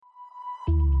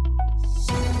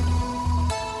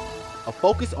a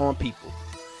focus on people.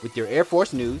 With your Air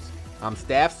Force News, I'm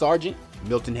Staff Sergeant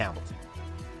Milton Hamilton.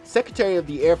 Secretary of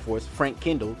the Air Force Frank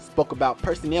Kendall spoke about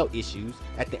personnel issues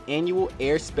at the annual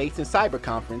Air, Space, and Cyber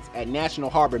Conference at National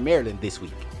Harbor, Maryland this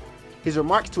week. His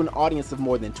remarks to an audience of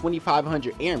more than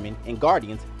 2,500 airmen and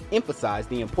guardians emphasized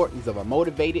the importance of a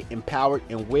motivated, empowered,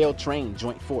 and well-trained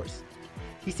joint force.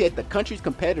 He said the country's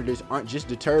competitors aren't just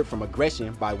deterred from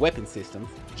aggression by weapon systems,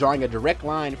 drawing a direct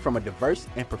line from a diverse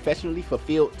and professionally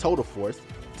fulfilled total force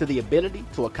to the ability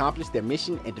to accomplish their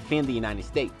mission and defend the United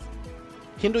States.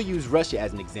 Kendall used Russia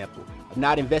as an example of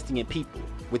not investing in people,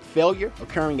 with failure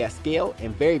occurring at scale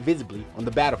and very visibly on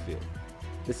the battlefield.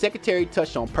 The Secretary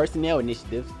touched on personnel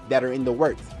initiatives that are in the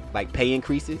works, like pay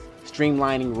increases,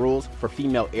 streamlining rules for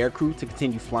female aircrew to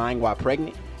continue flying while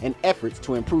pregnant, and efforts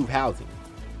to improve housing.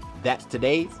 That's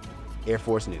today's Air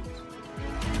Force News.